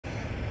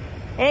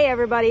Hey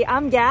everybody,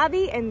 I'm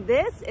Gabby and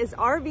this is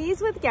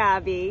RVs with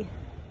Gabby.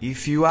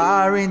 If you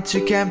are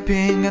into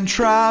camping and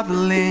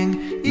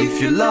traveling,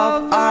 if you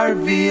love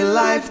RV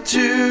life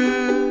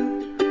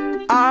too,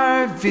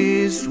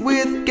 RVs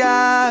with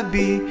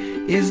Gabby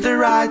is the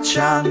right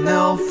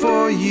channel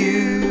for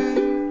you.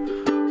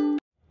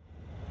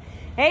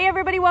 Hey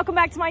everybody, welcome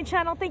back to my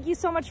channel. Thank you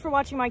so much for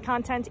watching my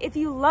content. If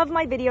you love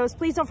my videos,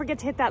 please don't forget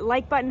to hit that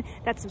like button,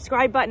 that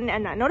subscribe button,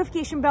 and that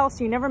notification bell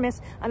so you never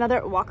miss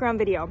another walk around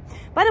video.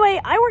 By the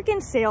way, I work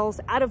in sales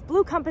out of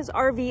Blue Compass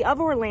RV of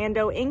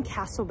Orlando in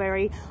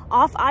Castleberry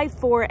off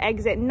I-4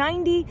 exit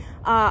 90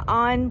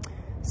 on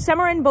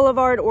Semarin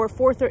Boulevard or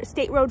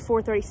State Road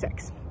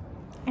 436.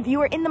 If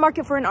you are in the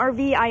market for an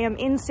RV, I am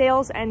in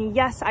sales, and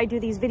yes, I do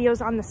these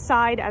videos on the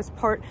side as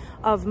part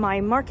of my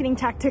marketing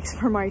tactics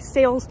for my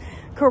sales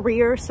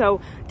career.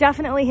 So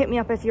definitely hit me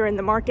up if you're in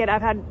the market.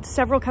 I've had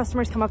several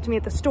customers come up to me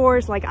at the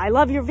stores like, I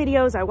love your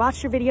videos, I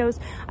watch your videos,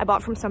 I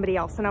bought from somebody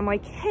else. And I'm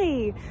like,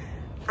 hey,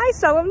 I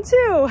sell them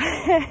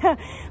too.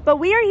 But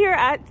we are here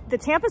at the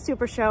Tampa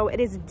Super Show.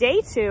 It is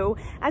day 2.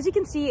 As you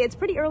can see, it's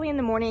pretty early in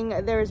the morning.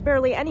 There's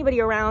barely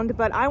anybody around,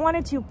 but I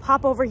wanted to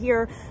pop over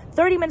here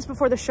 30 minutes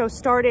before the show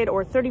started,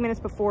 or 30 minutes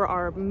before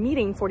our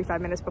meeting,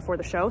 45 minutes before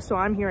the show. So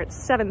I'm here at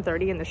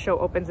 7:30 and the show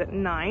opens at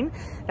 9.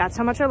 That's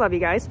how much I love you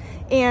guys.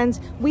 And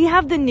we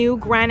have the new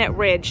Granite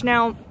Ridge.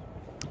 Now,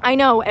 I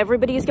know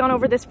everybody's gone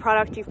over this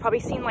product. You've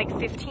probably seen like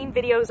 15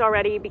 videos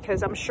already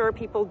because I'm sure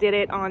people did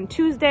it on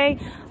Tuesday.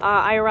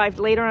 I arrived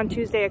later on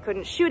Tuesday. I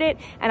couldn't shoot it.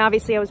 And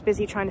obviously I was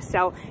busy trying to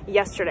sell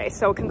yesterday.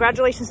 So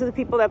congratulations to the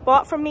people that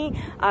bought from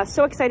me.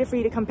 So excited for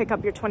you to come pick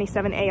up your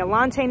 27A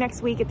Alante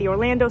next week at the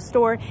Orlando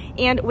store.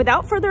 And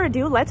without further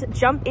ado, let's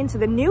jump into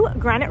the new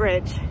Granite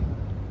Ridge.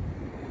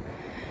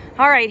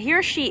 All right,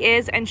 here she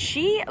is, and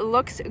she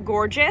looks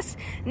gorgeous.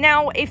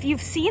 Now, if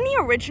you've seen the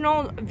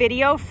original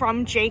video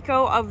from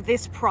Jayco of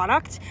this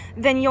product,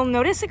 then you'll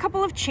notice a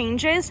couple of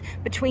changes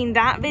between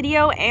that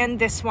video and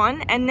this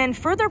one. And then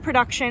further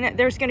production,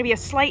 there's going to be a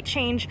slight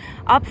change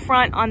up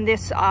front on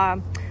this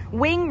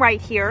wing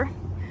right here,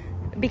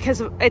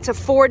 because it's a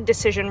Ford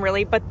decision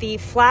really, but the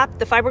flap,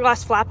 the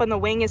fiberglass flap on the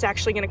wing is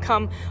actually going to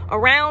come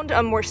around,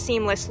 a more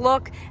seamless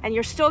look, and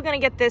you're still going to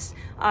get this,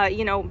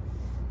 you know,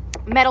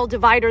 metal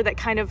divider that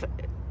kind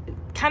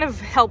of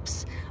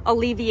helps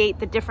alleviate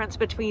the difference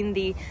between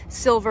the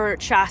silver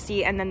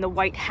chassis and then the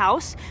white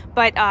house,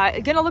 but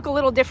gonna look a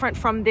little different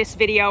from this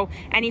video,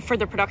 any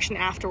further production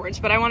afterwards.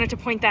 But I wanted to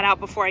point that out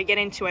before I get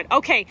into it.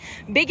 Okay,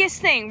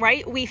 biggest thing,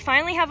 right? We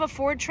finally have a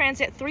Ford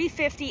Transit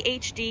 350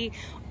 HD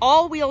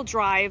all-wheel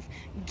drive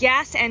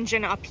gas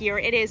engine up here.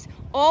 It is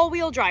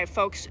all-wheel drive,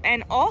 folks.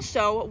 And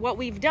also what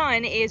we've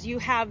done is you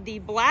have the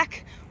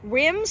black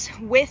rims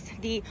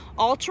with the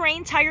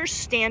all-terrain tires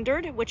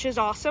standard, which is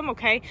awesome.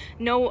 Okay,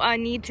 no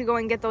need to go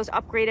and get those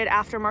upgraded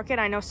aftermarket.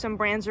 I know some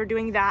brands are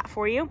doing that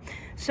for you.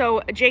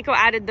 So Jayco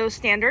added those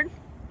standard.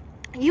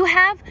 You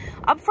have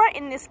up front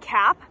in this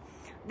cap,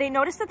 they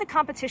noticed that the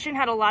competition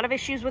had a lot of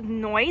issues with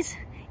noise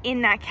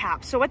in that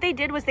cap. So what they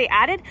did was they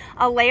added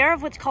a layer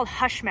of what's called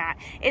hush mat.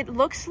 It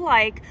looks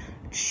like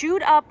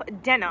chewed up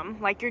denim,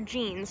 like your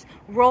jeans,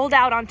 rolled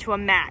out onto a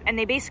mat, and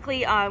they basically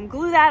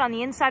glue that on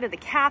the inside of the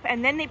cap,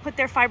 and then they put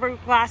their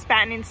fiberglass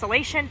batten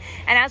insulation,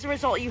 and as a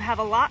result you have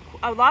a lot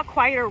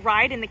quieter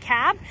ride in the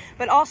cab,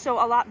 but also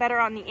a lot better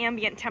on the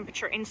ambient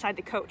temperature inside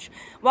the coach.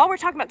 While we're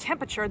talking about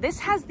temperature, this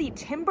has the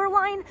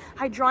Timberline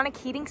hydronic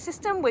heating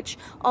system, which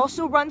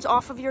also runs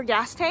off of your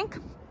gas tank.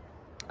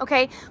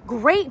 Okay,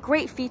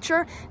 great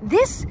feature.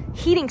 This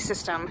heating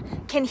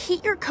system can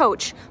heat your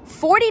coach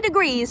 40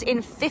 degrees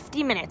in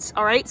 50 minutes,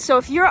 all right? So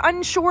if you're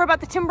unsure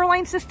about the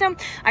Timberline system,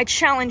 I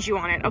challenge you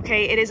on it,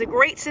 okay? It is a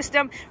great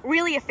system,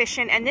 really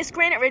efficient, and this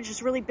Granite Ridge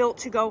is really built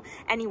to go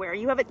anywhere.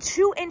 You have a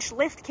 2-inch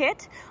lift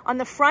kit on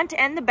the front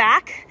and the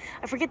back.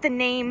 I forget the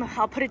name.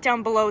 I'll put it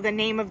down below, the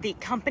name of the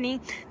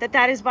company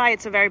that is by.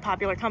 It's a very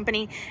popular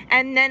company.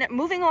 And then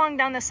moving along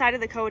down the side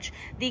of the coach,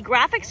 the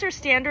graphics are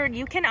standard.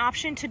 You can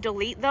option to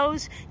delete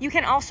those. You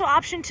can also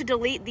option to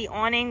delete the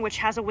awning, which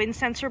has a wind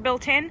sensor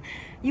built in.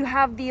 You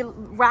have the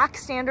rack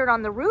standard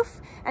on the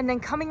roof, and then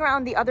coming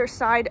around the other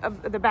side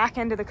of the back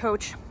end of the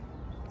coach,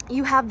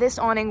 you have this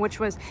awning, which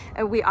was,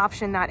 we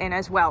optioned that in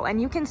as well.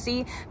 And you can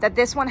see that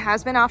this one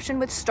has been optioned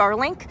with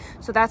Starlink.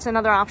 So that's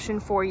another option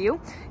for you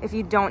if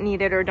you don't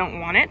need it or don't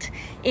want it.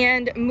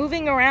 And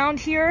moving around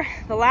here,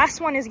 the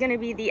last one is going to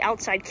be the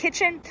outside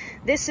kitchen.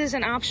 This is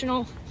an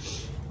optional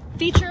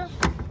feature.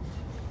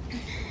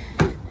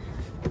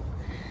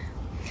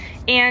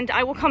 And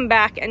I will come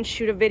back and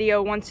shoot a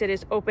video once it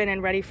is open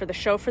and ready for the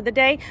show for the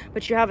day.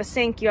 But you have a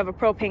sink, you have a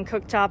propane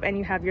cooktop, and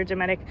you have your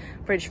Dometic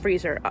fridge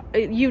freezer.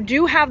 You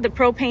do have the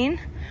propane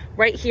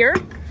right here.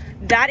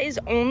 That is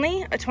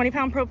only a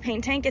 20-pound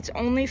propane tank. It's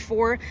only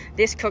for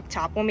this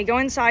cooktop. When we go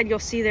inside, you'll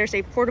see there's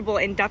a portable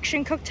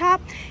induction cooktop,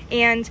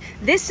 and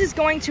this is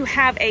going to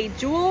have a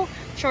dual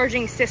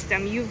charging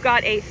system. You've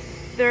got a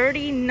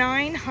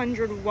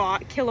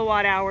 3,900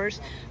 kilowatt hours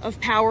of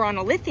power on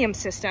a lithium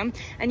system,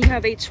 and you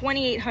have a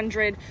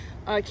 2,800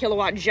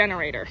 kilowatt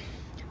generator.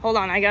 hold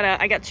on,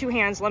 I got two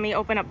hands. Let me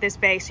open up this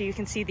bay so you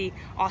can see the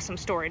awesome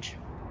storage.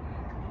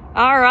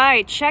 All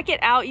right, check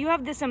it out. You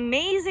have this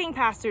amazing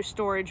pass-through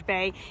storage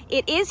bay.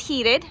 It is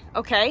heated,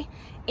 okay?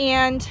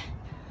 And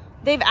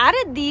they've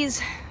added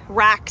these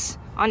racks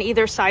on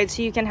either side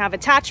so you can have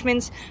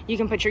attachments. You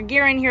can put your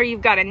gear in here.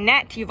 You've got a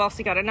net. You've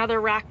also got another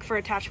rack for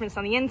attachments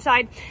on the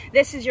inside.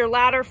 This is your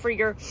ladder for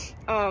your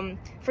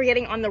for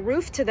getting on the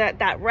roof to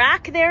that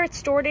rack there. It's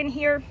stored in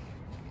here.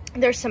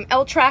 There's some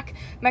L-track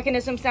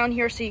mechanisms down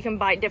here so you can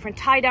buy different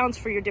tie downs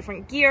for your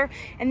different gear.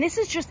 And this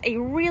is just a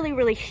really,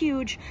 really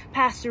huge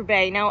pass-through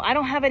bay. Now, I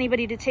don't have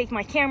anybody to take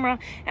my camera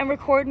and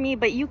record me,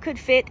 but you could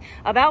fit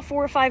about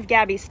 4 or 5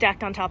 Gabbies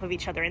stacked on top of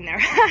each other in there.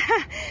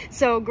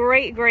 So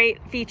great, great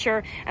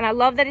feature. And I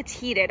love that it's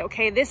heated,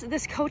 okay?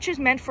 This coach is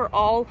meant for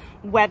all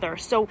weather.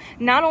 So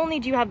not only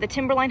do you have the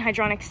Timberline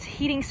hydronics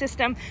heating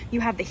system, you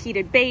have the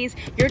heated bays.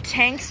 Your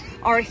tanks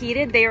are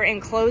heated. They are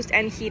enclosed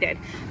and heated.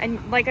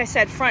 And like I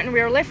said, front and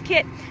rear lift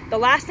kit. The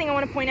last thing I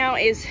want to point out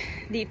is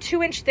the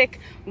 2-inch thick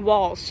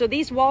walls. So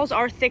these walls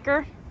are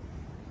thicker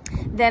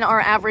than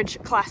our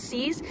average Class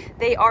Cs.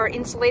 They are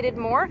insulated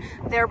more,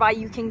 thereby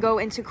you can go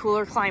into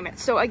cooler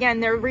climates. So again,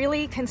 they're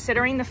really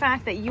considering the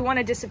fact that you want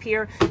to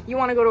disappear, you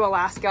want to go to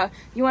Alaska,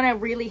 you want to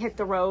really hit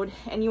the road,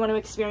 and you want to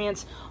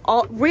experience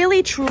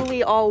really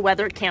truly all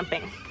weather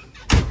camping.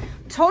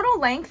 Total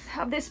length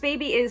of this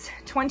baby is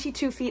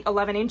 22 feet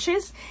 11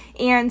 inches,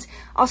 and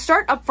I'll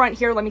start up front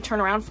here. Let me turn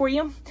around for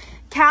you.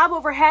 Cab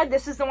overhead,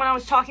 this is the one I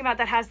was talking about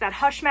that has that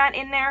hush mat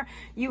in there.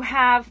 You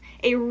have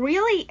a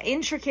really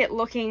intricate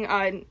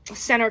looking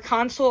center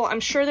console.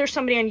 I'm sure there's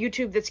somebody on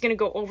YouTube that's going to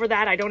go over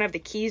that. I don't have the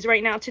keys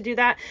right now to do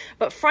that,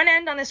 but front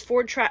end on this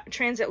Ford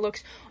Transit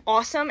looks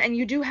awesome. And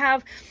you do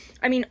have,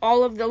 I mean,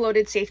 all of the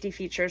loaded safety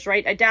features,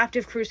 right?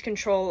 Adaptive cruise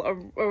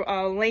control,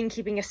 lane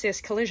keeping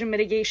assist, collision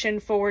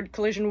mitigation, forward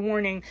collision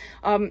warning,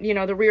 you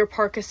know, the rear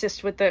park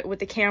assist with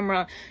the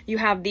camera. You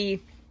have the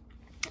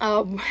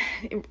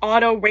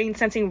auto rain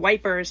sensing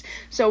wipers.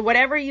 So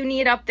whatever you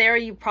need up there,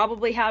 you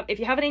probably have. If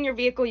you have it in your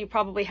vehicle, you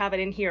probably have it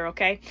in here,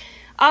 okay?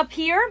 Up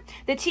here,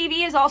 the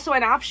TV is also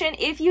an option.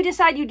 If you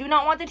decide you do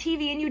not want the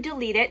TV and you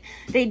delete it,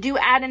 they do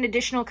add an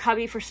additional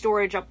cubby for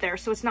storage up there.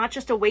 So it's not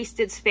just a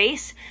wasted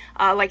space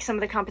like some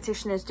of the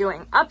competition is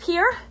doing. Up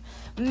here,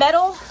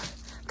 metal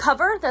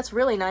cover, that's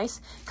really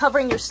nice,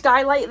 covering your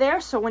skylight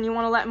there, so when you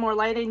want to let more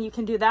light in, you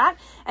can do that.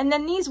 And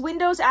then these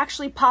windows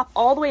actually pop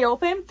all the way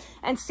open,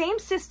 and same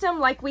system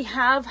like we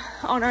have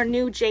on our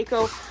new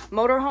Jayco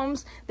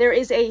motorhomes. There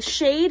is a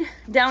shade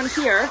down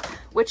here,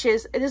 which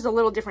is, it is a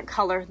little different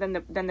color than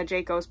the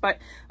Jaycos, but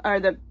or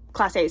the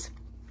Class A's.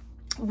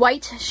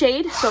 White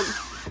shade, so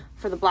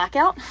for the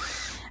blackout,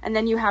 and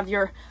then you have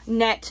your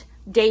net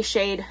day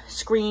shade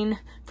screen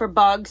for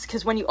bugs,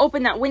 because when you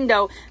open that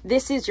window,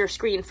 this is your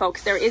screen,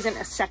 folks. There isn't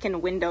a second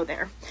window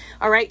there.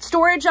 All right,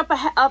 storage up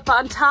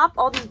on top.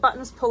 All these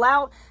buttons pull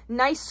out.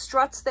 Nice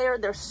struts there.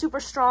 They're super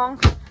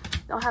strong.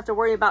 Don't have to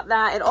worry about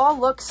that. It all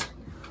looks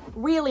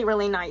really,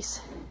 really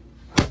nice.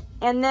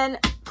 And then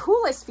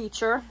coolest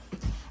feature,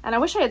 and I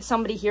wish I had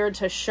somebody here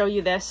to show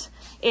you this,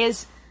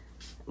 is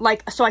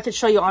like, so I could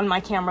show you on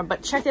my camera,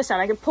 but check this out.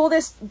 I could pull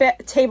this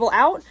table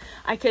out.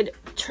 I could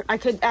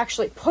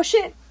actually push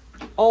it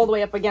all the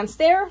way up against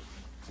there.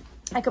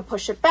 I could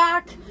push it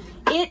back.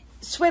 It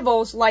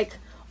swivels like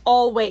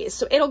all ways.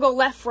 So it'll go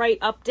left, right,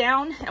 up,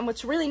 down. And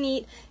what's really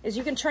neat is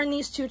you can turn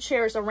these two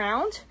chairs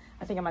around.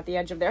 I think I'm at the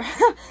edge of there.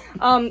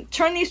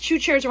 Turn these two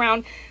chairs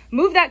around,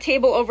 move that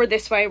table over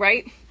this way,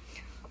 right?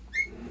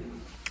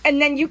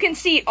 And then you can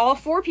seat all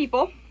 4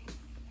 people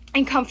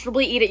and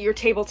comfortably eat at your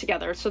table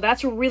together. So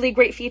that's a really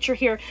great feature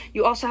here.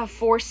 You also have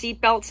 4 seat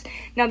belts.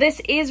 Now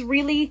this is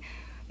really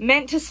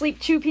meant to sleep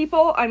 2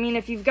 people. I mean,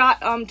 if you've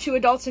got 2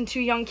 adults and 2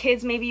 young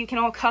kids, maybe you can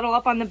all cuddle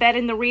up on the bed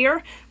in the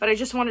rear, but I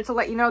just wanted to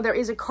let you know there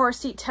is a car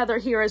seat tether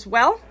here as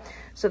well.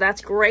 So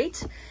that's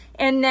great.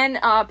 And then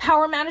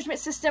power management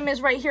system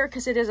is right here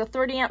because it is a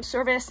 30 amp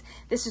service.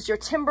 This is your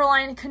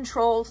Timberline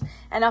controls,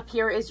 and up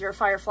here is your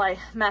Firefly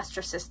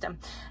master system.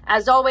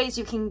 As always,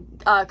 you can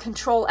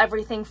control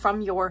everything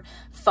from your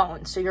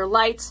phone. So your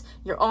lights,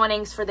 your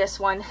awnings for this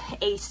one,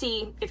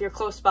 AC, if you're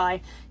close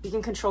by, you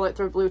can control it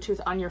through Bluetooth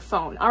on your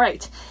phone. All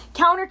right,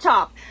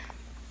 countertop.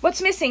 What's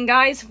missing,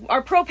 guys?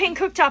 Our propane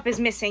cooktop is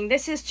missing.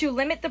 This is to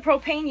limit the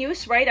propane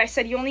use, right? I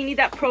said you only need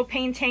that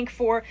propane tank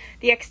for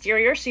the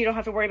exterior, so you don't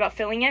have to worry about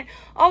filling it.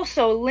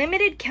 Also,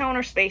 limited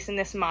counter space in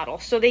this model.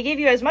 So they gave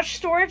you as much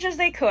storage as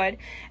they could,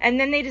 and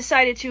then they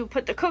decided to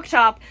put the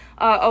cooktop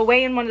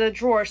away in one of the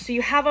drawers. So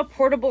you have a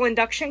portable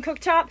induction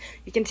cooktop.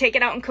 You can take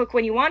it out and cook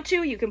when you want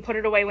to. You can put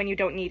it away when you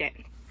don't need it.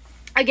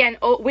 Again,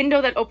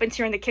 window that opens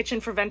here in the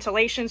kitchen for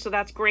ventilation, so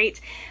that's great.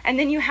 And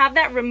then you have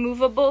that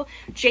removable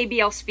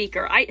JBL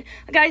speaker.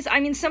 Guys, I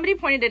mean, somebody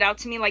pointed it out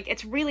to me, like,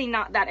 it's really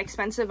not that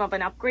expensive of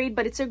an upgrade,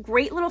 but it's a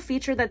great little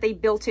feature that they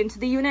built into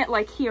the unit.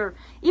 Like here,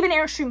 even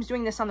Airstream's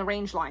doing this on the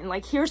range line.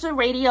 Like, here's a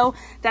radio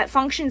that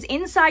functions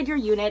inside your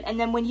unit, and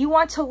then when you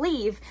want to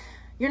leave,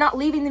 you're not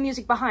leaving the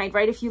music behind,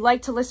 right? If you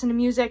like to listen to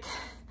music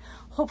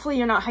Hopefully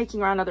you're not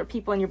hiking around other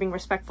people and you're being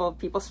respectful of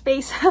people's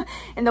space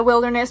in the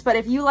wilderness. But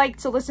if you like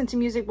to listen to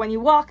music when you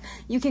walk,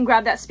 you can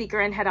grab that speaker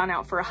and head on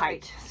out for a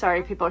hike.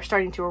 Sorry, people are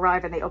starting to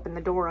arrive and they opened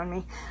the door on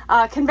me.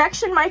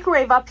 Convection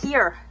microwave up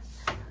here.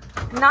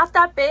 Not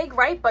that big,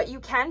 right? But you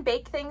can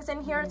bake things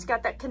in here. It's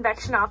got that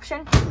convection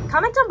option.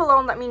 Comment down below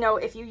and let me know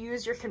if you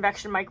use your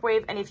convection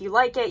microwave, and if you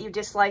like it, you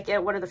dislike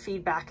it, what are the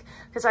feedback?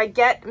 Because I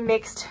get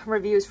mixed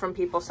reviews from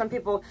people. Some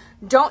people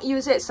don't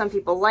use it, some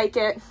people like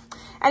it.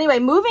 Anyway,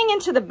 moving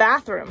into the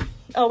bathroom.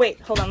 Oh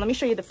wait, hold on, let me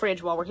show you the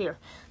fridge while we're here.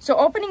 So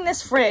opening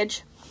this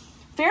fridge,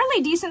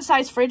 fairly decent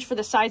sized fridge for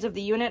the size of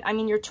the unit. I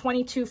mean, you're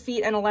 22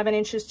 feet and 11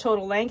 inches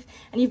total length,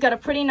 and you've got a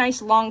pretty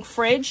nice long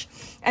fridge,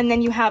 and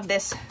then you have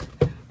this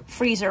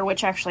freezer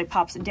which actually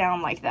pops it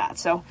down like that.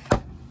 So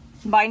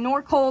by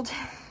Norcold,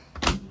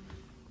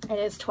 it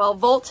is 12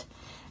 volt.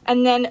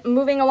 And then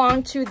moving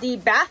along to the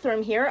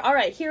bathroom here. All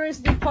right, here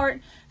is the part.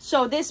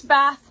 So this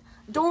bath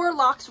door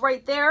locks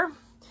right there.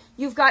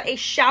 You've got a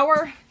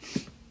shower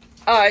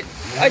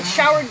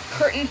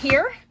curtain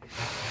here.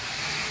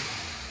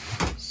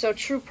 So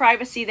true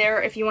privacy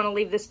there if you want to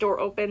leave this door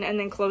open and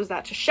then close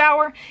that to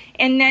shower.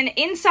 And then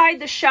inside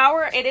the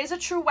shower, it is a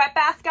true wet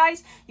bath,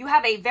 guys. You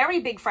have a very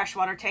big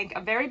freshwater tank,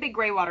 a very big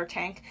gray water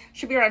tank.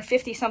 Should be around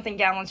 50 something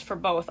gallons for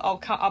both. I'll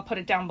put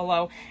it down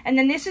below. And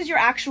then this is your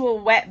actual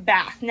wet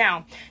bath.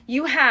 Now,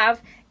 you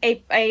have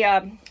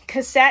a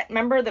cassette,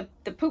 remember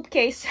the poop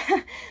case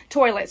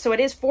toilet. So it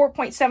is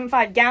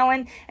 4.75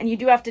 gallon, and you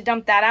do have to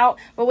dump that out.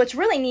 But what's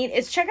really neat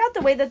is check out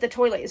the way that the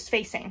toilet is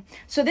facing.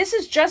 So this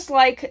is just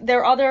like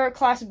their other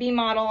Class B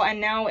model,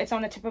 and now it's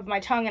on the tip of my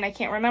tongue and I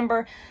can't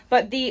remember.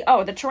 But the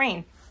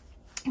terrain.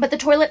 But the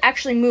toilet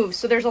actually moves.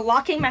 So there's a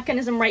locking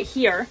mechanism right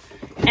here.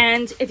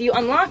 And if you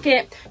unlock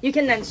it, you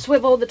can then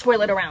swivel the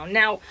toilet around.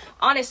 Now,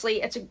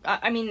 honestly,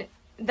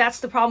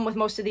 that's the problem with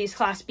most of these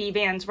Class B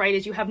vans, right?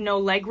 Is you have no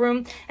leg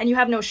room and you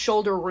have no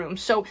shoulder room.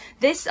 So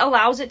this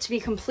allows it to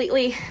be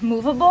completely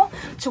movable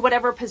to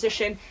whatever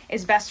position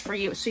is best for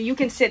you. So you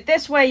can sit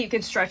this way, you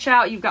can stretch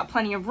out, you've got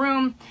plenty of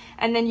room,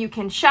 and then you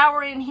can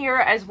shower in here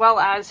as well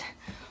as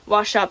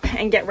wash up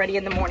and get ready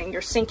in the morning.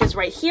 Your sink is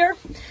right here,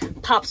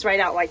 pops right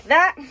out like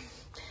that.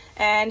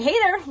 And hey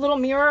there, little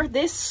mirror.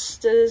 This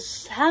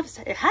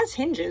has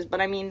hinges, but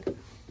I mean,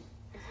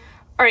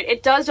 all right,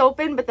 it does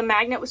open, but the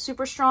magnet was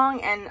super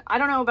strong, and I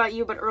don't know about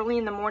you, but early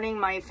in the morning,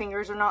 my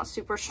fingers are not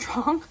super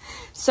strong,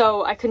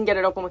 so I couldn't get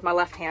it open with my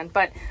left hand,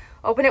 but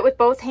open it with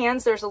both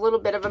hands. There's a little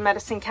bit of a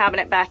medicine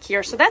cabinet back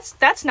here, so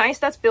that's nice.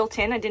 That's built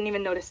in. I didn't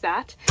even notice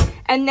that.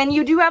 And then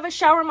you do have a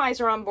shower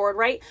miser on board,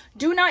 right?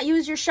 Do not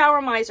use your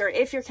shower miser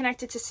if you're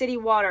connected to city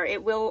water.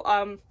 It will,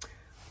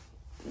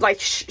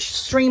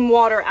 stream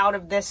water out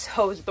of this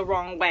hose the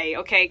wrong way,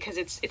 okay? Because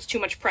it's too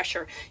much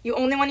pressure. You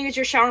only want to use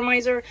your shower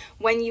miser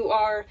when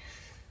you're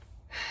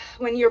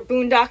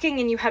boondocking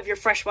and you have your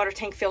freshwater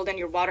tank filled and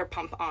your water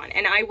pump on.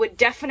 And I would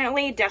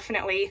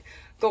definitely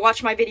go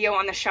watch my video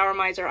on the shower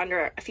miser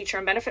under a feature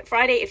and benefit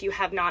Friday if you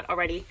have not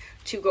already,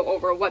 to go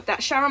over what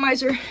that shower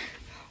miser,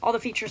 all the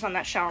features on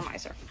that shower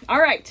miser.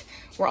 All right,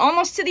 we're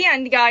almost to the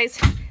end,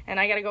 guys, and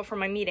I gotta go for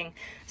my meeting.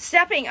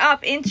 Stepping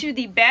up into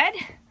the bed,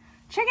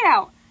 check it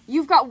out.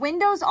 You've got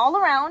windows all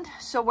around,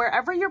 so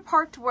wherever you're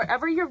parked,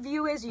 wherever your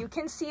view is, you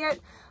can see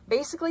it.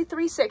 Basically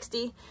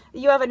 360.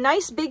 You have a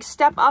nice big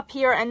step up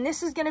here, and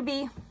this is going to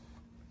be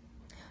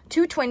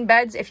 2 twin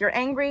beds if you're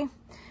angry,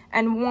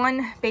 and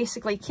 1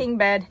 basically king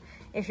bed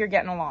if you're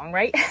getting along,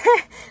 right?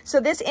 So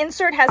this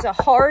insert has a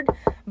hard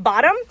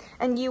bottom,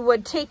 and you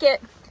would take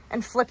it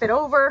and flip it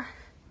over.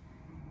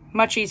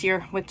 Much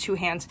easier with 2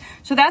 hands.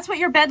 So that's what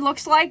your bed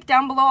looks like.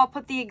 Down below, I'll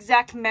put the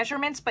exact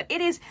measurements, but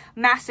it is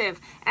massive.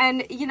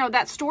 And you know,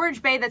 that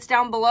storage bay that's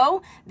down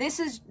below,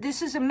 this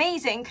is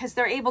amazing because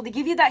they're able to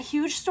give you that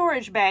huge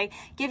storage bay,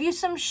 give you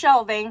some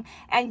shelving,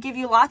 and give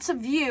you lots of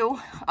view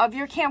of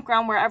your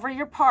campground wherever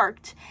you're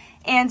parked,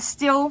 and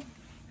still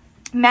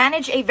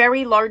manage a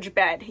very large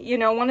bed. You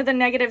know, one of the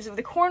negatives of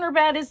the corner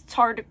bed is it's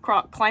hard to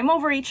climb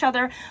over each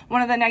other.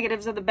 One of the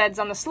negatives of the beds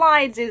on the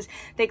slides is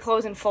they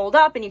close and fold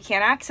up and you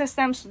can't access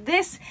them. So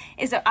this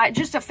is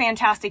just a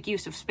fantastic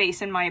use of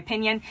space, in my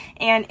opinion,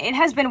 and it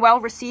has been well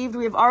received.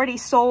 We've already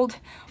sold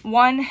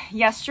 1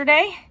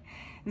 yesterday.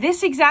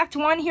 This exact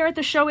one here at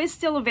the show is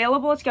still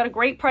available. It's got a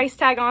great price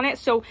tag on it,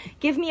 so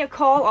give me a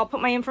call. I'll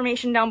put my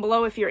information down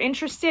below if you're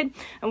interested,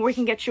 and we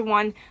can get you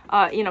one,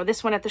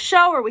 this one at the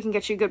show, or we can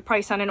get you a good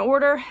price on an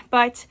order.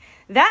 But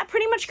that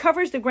pretty much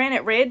covers the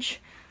Granite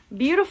Ridge.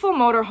 Beautiful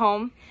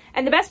motorhome.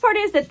 And the best part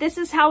is that this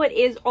is how it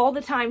is all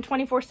the time,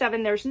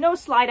 24/7. There's no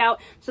slide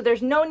out, so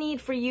there's no need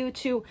for you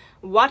to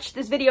watch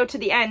this video to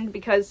the end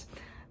because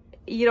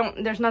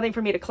there's nothing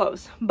for me to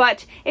close.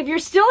 But if you're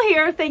still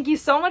here, thank you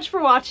so much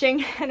for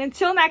watching, and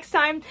until next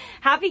time,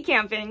 happy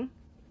camping.